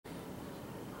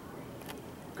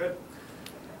Good.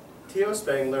 Teo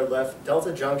Spengler left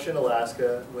Delta Junction,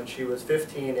 Alaska when she was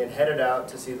 15 and headed out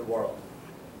to see the world.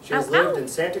 She has lived in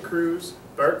Santa Cruz,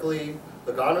 Berkeley,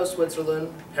 Lugano,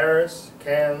 Switzerland, Paris,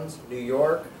 Cannes, New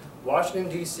York,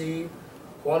 Washington, D.C.,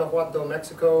 Guanajuato,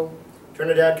 Mexico,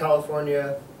 Trinidad,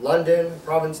 California, London,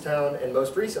 Provincetown, and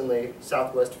most recently,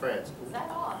 Southwest France. Is that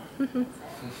all?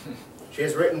 She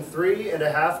has written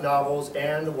 3.5 novels,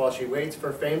 and while she waits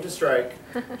for fame to strike,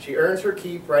 she earns her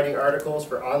keep writing articles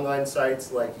for online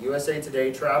sites like USA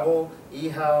Today Travel,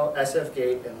 Ehow, SF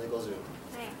Gate, and LegalZoom.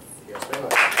 Thanks. Yes, very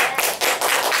much.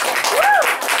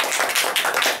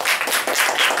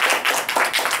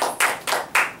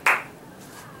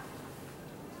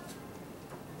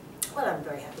 Well, I'm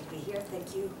very happy to be here.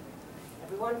 Thank you,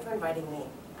 everyone, for inviting me.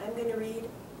 I'm going to read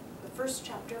the first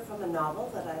chapter from a novel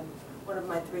that one of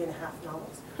my 3.5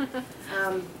 novels.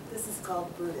 This is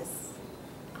called Brutus.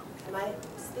 Am I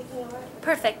speaking all right?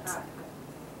 Perfect. All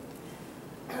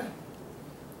right.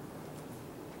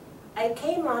 I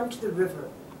came onto the river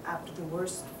after the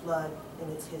worst flood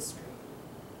in its history.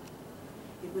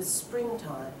 It was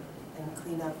springtime and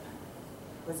cleanup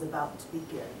was about to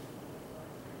begin.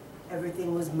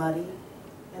 Everything was muddy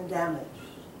and damaged,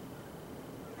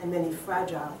 and many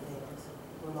fragile things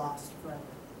were lost forever.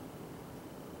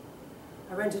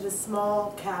 I rented a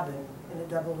small cabin in a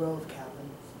double row of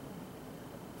cabins.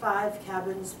 5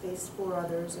 cabins faced 4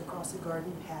 others across a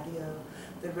garden patio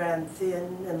that ran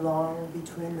thin and long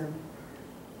between them.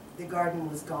 The garden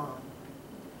was gone.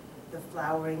 The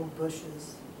flowering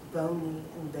bushes, bony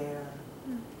and bare,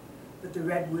 but the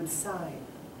redwood sign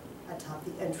atop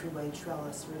the entryway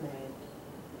trellis remained.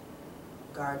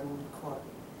 Garden court.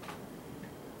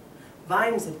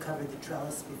 Vines had covered the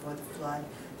trellis before the flood.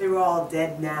 They were all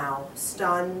dead now,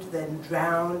 stunned, then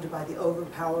drowned by the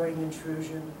overpowering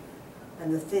intrusion,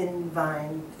 and the thin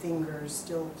vine fingers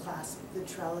still clasped the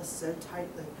trellis so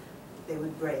tightly they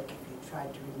would break if you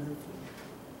tried to remove them.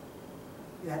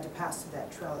 You had to pass through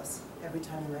that trellis every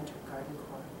time you entered garden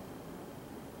court.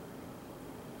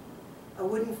 A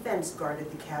wooden fence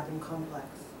guarded the cabin complex,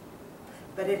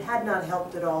 but it had not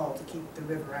helped at all to keep the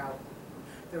river out.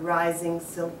 The rising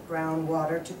silk brown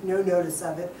water took no notice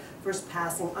of it, first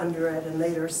passing under it and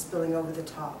later spilling over the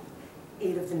top.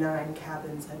 8 of the 9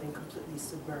 cabins had been completely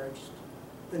submerged.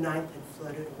 The 9th had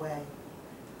floated away,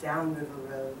 down River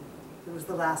Road. It was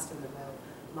the last of the road.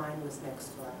 Mine was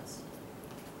next to last.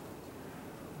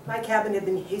 My cabin had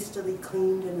been hastily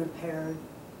cleaned and repaired.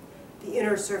 The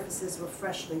inner surfaces were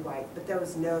freshly white, but there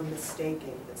was no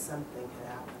mistaking that something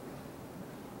had happened.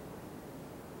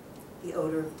 The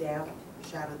odor of damp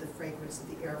shadowed the fragrance of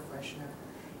the air freshener,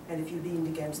 and if you leaned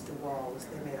against the walls,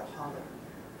 they made a hollow,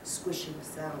 squishing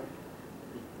sound.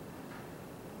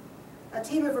 A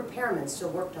team of repairmen still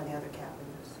worked on the other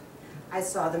cabins. I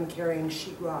saw them carrying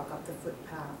sheetrock up the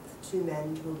footpath, 2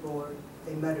 men to a board.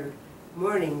 They muttered,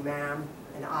 "Morning, ma'am,"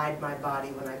 and eyed my body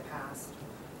when I passed.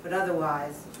 But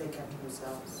otherwise, they kept to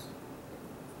themselves.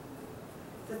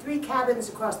 The 3 cabins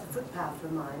across the footpath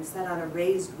from mine sat on a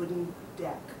raised wooden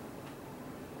deck.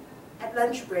 At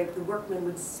lunch break, the workmen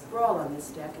would sprawl on this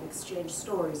deck and exchange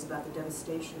stories about the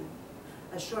devastation.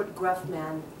 A short, gruff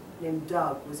man named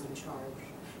Doug was in charge.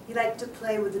 He liked to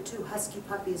play with the 2 husky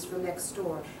puppies from next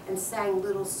door and sang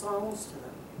little songs to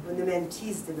them. When the men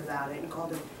teased him about it and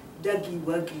called him Dougie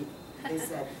Wuggy, they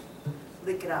said,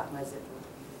 "Lick it up, my zipper."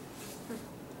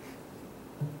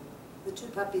 The 2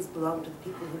 puppies belonged to the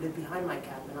people who lived behind my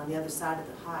cabin on the other side of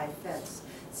the high fence.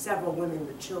 Several women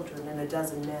with children and a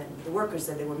dozen men. The workers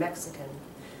said they were Mexican.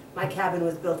 My cabin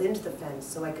was built into the fence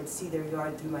so I could see their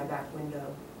yard through my back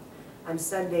window. On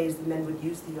Sundays, the men would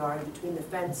use the yard between the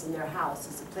fence and their house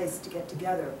as a place to get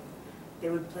together. They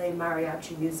would play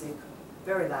mariachi music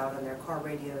very loud on their car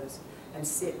radios and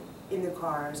sit in the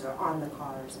cars or on the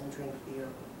cars and drink beer.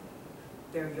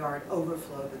 Their yard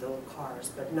overflowed with old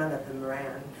cars, but none of them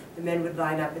ran. The men would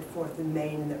line up at 4th and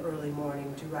Main in the early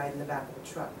morning to ride in the back of a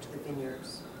truck to the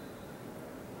vineyards.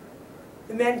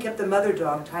 The men kept the mother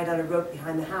dog tied on a rope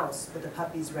behind the house, but the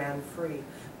puppies ran free.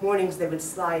 Mornings they would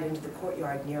slide into the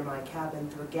courtyard near my cabin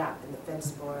through a gap in the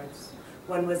fence boards.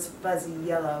 One was fuzzy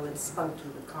yellow and spunky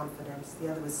with confidence.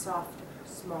 The other was softer,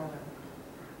 smaller,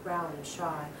 brown and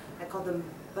shy. I called them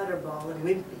Butterball and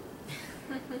Wimpy.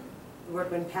 The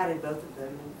workmen patted both of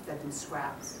them and fed them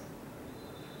scraps.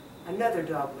 Another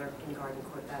dog lurked in garden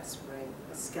court that spring,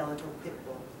 a skeletal pit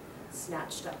bull,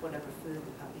 snatched up whatever food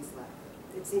the puppies left.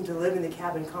 It seemed to live in the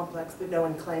cabin complex, but no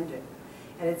one claimed it,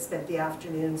 and it spent the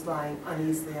afternoons lying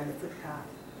uneasily on the footpath.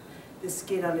 The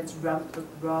skin on its rump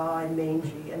looked raw and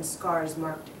mangy, and scars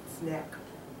marked its neck.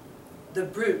 The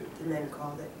brute, the men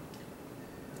called it.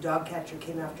 The dog catcher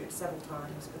came after it several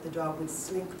times, but the dog would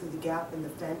slink through the gap in the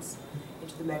fence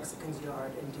into the Mexican's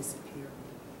yard and disappear.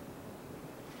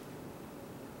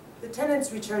 The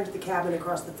tenants returned to the cabin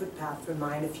across the footpath from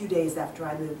mine a few days after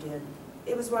I moved in.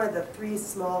 It was one of the 3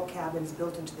 small cabins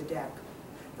built into the deck,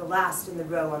 the last in the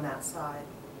row on that side.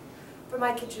 From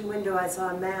my kitchen window, I saw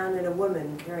a man and a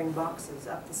woman carrying boxes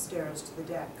up the stairs to the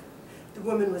deck. The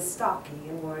woman was stocky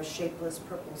and wore a shapeless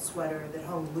purple sweater that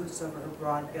hung loose over her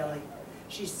broad belly.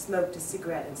 She smoked a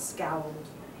cigarette and scowled.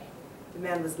 The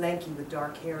man was lanky with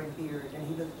dark hair and beard, and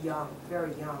he looked young,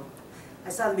 very young. I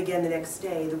saw them again the next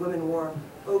day. The woman wore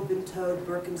open-toed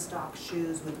Birkenstock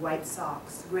shoes with white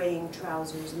socks, graying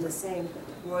trousers, and the same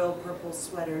royal purple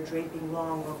sweater draping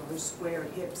long over her square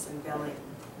hips and belly.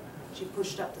 She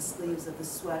pushed up the sleeves of the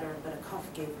sweater, but a cuff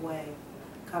gave way,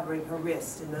 covering her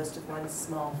wrist and most of one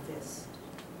small fist.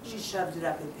 She shoved it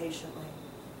up impatiently.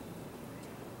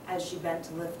 As she bent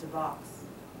to lift a box,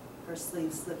 her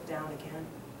sleeve slipped down again.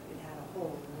 It had a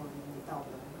hole worn in the elbow.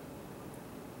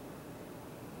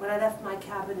 When I left my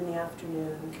cabin in the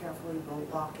afternoon, carefully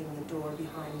locking the door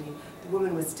behind me, the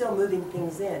woman was still moving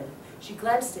things in. She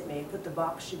glanced at me, put the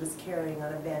box she was carrying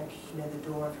on a bench near the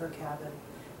door of her cabin,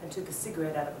 and took a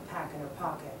cigarette out of a pack in her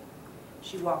pocket.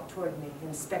 She walked toward me,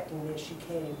 inspecting me as she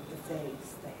came, the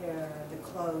face, the hair, the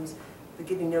clothes, but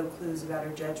giving no clues about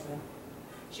her judgment.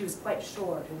 She was quite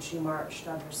short, and she marched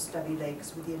on her stubby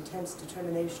legs with the intense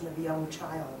determination of a young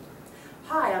child.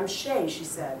 "Hi, I'm Shay," she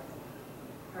said.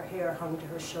 Her hair hung to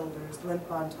her shoulders, limp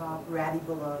on top, ratty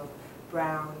below,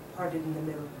 brown, parted in the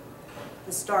middle.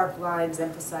 The stark lines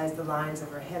emphasized the lines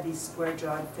of her heavy,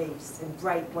 square-jawed face and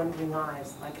bright, wondering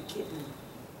eyes, like a kitten.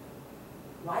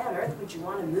 "Why on earth would you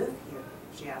want to move here?"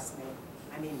 she asked me.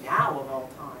 "I mean, now of all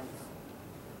times."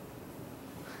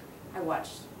 I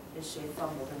watched as Shay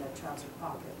fumbled in her trouser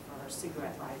pocket for her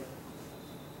cigarette lighter.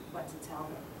 What to tell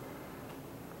her?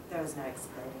 There was no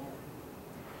explaining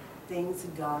it. Things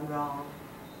had gone wrong,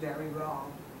 very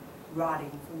wrong,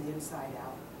 rotting from the inside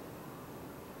out.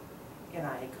 And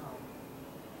I had come.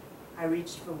 I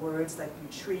reached for words like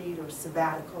retreat or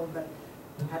sabbatical, but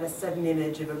had a sudden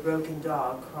image of a broken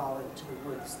dog crawling to the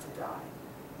woods to die.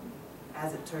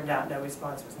 As it turned out, no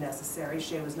response was necessary.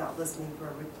 Shay was not listening for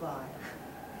a reply.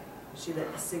 She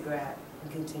lit the cigarette and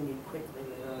continued quickly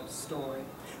with her own story.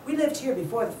 "We lived here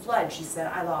before the flood," she said.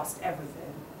 "I lost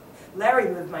everything. Larry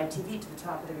moved my TV to the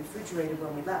top of the refrigerator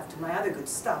when we left, and my other good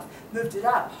stuff. Moved it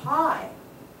up high.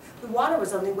 The water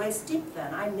was only waist deep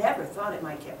then. I never thought it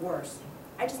might get worse.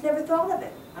 I just never thought of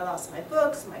it. I lost my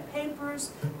books, my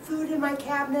papers, food in my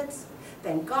cabinets.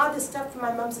 Thank God the stuff from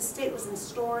my mom's estate was in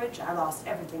storage. I lost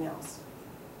everything else."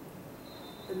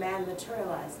 The man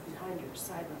materialized behind her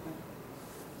silently.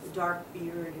 The dark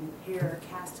beard and hair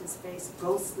cast his face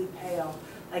ghostly pale,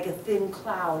 like a thin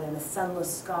cloud in a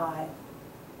sunless sky.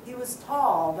 He was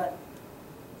tall, but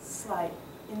slight,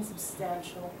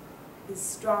 insubstantial, his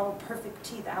strong, perfect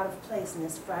teeth out of place in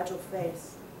his fragile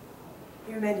face.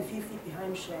 He remained a few feet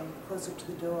behind Shay, closer to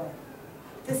the door.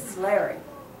 "This is Larry."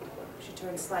 She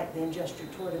turned slightly and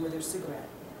gestured toward him with her cigarette.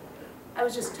 "I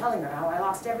was just telling her how I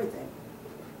lost everything."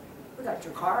 "We got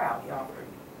your car out," he offered.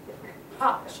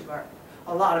 "Ha," she barked.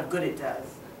 "A lot of good it does."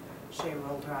 Shay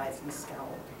rolled her eyes and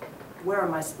scowled. "Where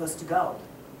am I supposed to go?"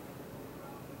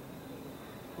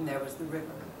 And there was the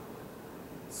river.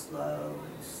 Slow,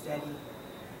 steady,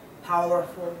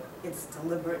 powerful, its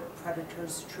deliberate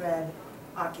predator's tread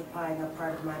occupying a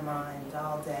part of my mind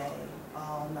all day,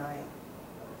 all night.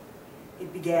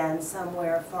 It began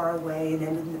somewhere far away and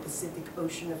ended in the Pacific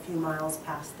Ocean a few miles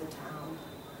past the town.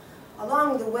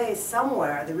 Along the way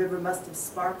somewhere the river must have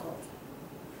sparkled.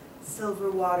 Silver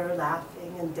water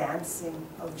laughing and dancing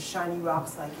over shiny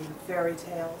rocks like in fairy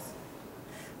tales.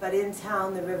 But in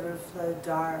town the river flowed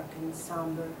dark and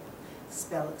somber,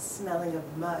 smelling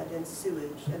of mud and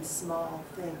sewage and small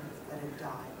things that had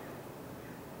died.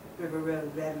 River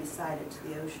Road ran beside it to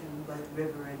the ocean, both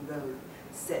river and road,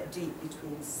 set deep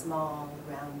between small,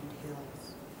 rounded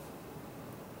hills.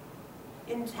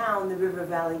 In town, the river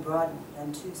valley broadened,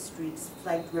 and 2 streets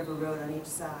flanked River Road on each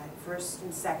side. First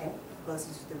and second,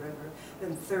 closest to the river,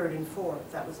 then third and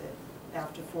fourth, that was it.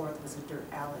 After fourth was a dirt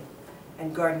alley,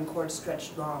 and garden courts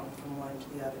stretched long from one to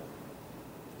the other.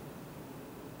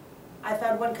 I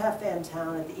found one cafe in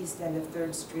town at the east end of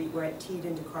 3rd Street where it teed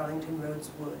into Carlington Road's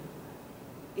wood.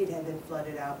 It had been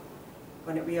flooded out.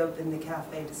 When it reopened, the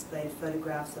cafe displayed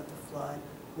photographs of the flood.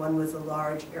 One was a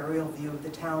large aerial view of the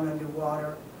town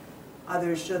underwater.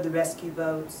 Others showed the rescue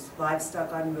boats,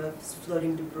 livestock on roofs,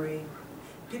 floating debris.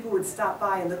 People would stop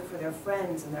by and look for their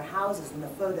friends and their houses in the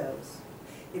photos.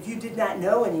 If you did not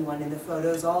know anyone in the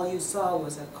photos, all you saw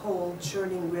was a cold,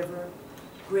 churning river,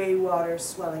 Gray water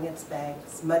swelling its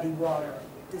banks, muddy water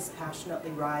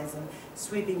dispassionately rising,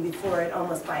 sweeping before it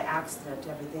almost by accident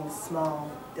everything small,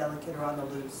 delicate, or on the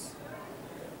loose.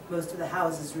 Most of the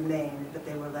houses remained, but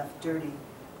they were left dirty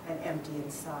and empty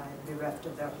inside, bereft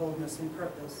of their wholeness and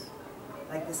purpose,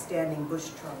 like the standing bush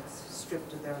trunks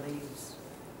stripped of their leaves.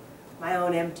 My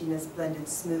own emptiness blended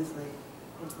smoothly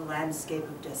into the landscape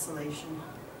of desolation.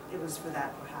 It was for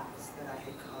that, perhaps, that I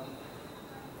had come.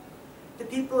 The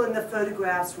people in the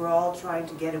photographs were all trying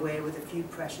to get away with a few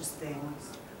precious things,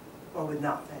 or with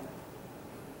nothing.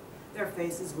 Their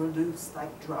faces were loose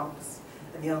like drunks,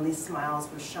 and the only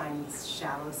smiles were shiny,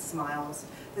 shallow smiles.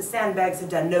 The sandbags had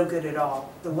done no good at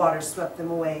all. The water swept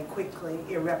them away quickly,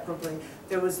 irreparably.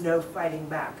 There was no fighting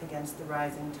back against the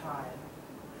rising tide.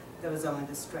 There was only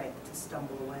the strength to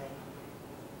stumble away.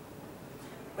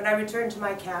 When I returned to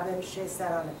my cabin, Shea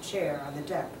sat on a chair on the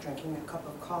deck, drinking a cup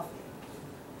of coffee.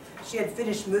 She had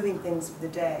finished moving things for the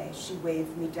day. She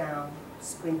waved me down,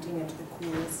 squinting into the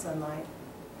cool sunlight.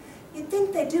 "You'd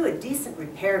think they do a decent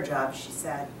repair job," she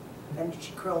said. Then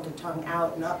she curled her tongue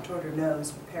out and up toward her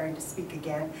nose, preparing to speak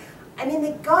again. "I mean,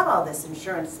 they got all this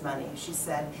insurance money," she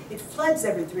said. "It floods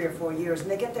every 3 or 4 years,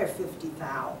 and they get their 50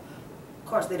 thou. Of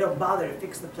course, they don't bother to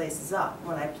fix the places up.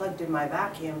 When I plugged in my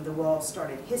vacuum, the walls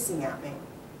started hissing at me."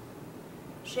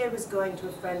 Shea was going to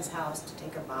a friend's house to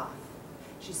take a bath.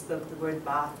 She spoke the word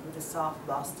bath with a soft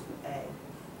Boston A.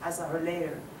 I saw her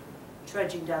later,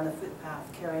 trudging down the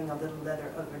footpath, carrying a little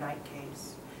leather overnight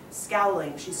case.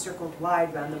 Scowling, she circled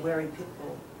wide round the wary pit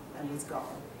bull and was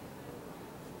gone.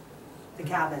 The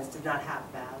cabins did not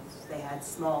have baths. They had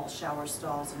small shower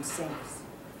stalls and sinks.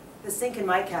 The sink in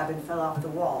my cabin fell off the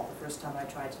wall the first time I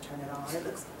tried to turn it on. It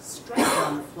looks straight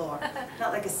on the floor,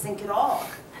 not like a sink at all.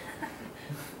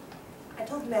 I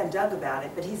told the man Doug about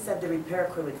it, but he said the repair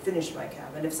crew would finish my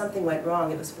cabin. If something went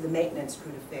wrong, it was for the maintenance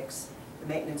crew to fix. The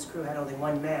maintenance crew had only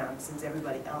one man, since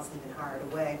everybody else had been hired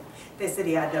away. They said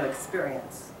he had no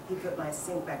experience. He put my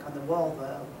sink back on the wall,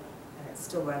 though, and it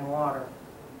still ran water.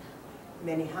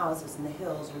 Many houses in the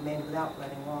hills remained without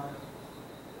running water.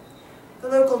 The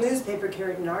local newspaper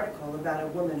carried an article about a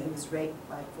woman who was raped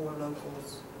by 4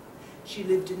 locals. She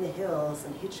lived in the hills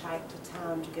and hitchhiked to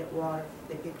town to get water.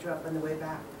 They picked her up on the way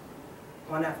back.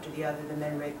 One after the other, the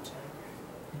men raped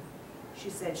her. She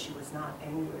said she was not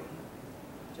angry,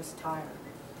 just tired,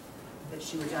 that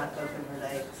she would not open her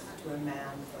legs to a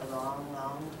man for a long,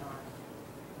 long time,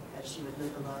 that she would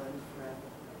live alone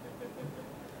forever.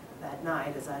 That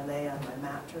night, as I lay on my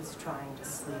mattress trying to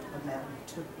sleep, a man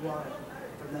took water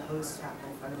from the hose tap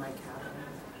in front of my cabin.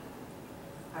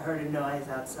 I heard a noise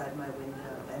outside my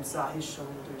window and saw his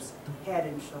shoulders, head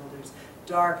and shoulders,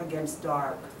 dark against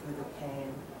dark through the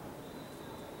pane.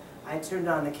 I turned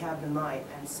on the cabin light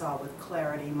and saw with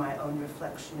clarity my own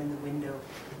reflection in the window,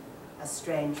 a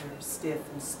stranger, stiff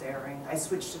and staring. I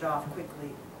switched it off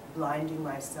quickly, blinding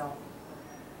myself.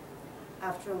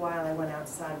 After a while, I went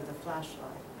outside with a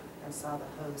flashlight and saw the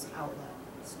hose outlet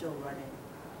still running.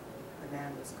 The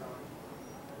man was gone.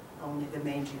 Only the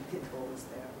mangy pit bull was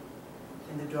there,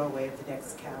 in the doorway of the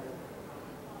next cabin,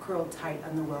 curled tight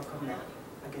on the welcome mat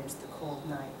against the cold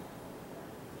night.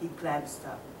 He glanced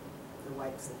up, the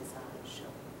whites of his eyes showing.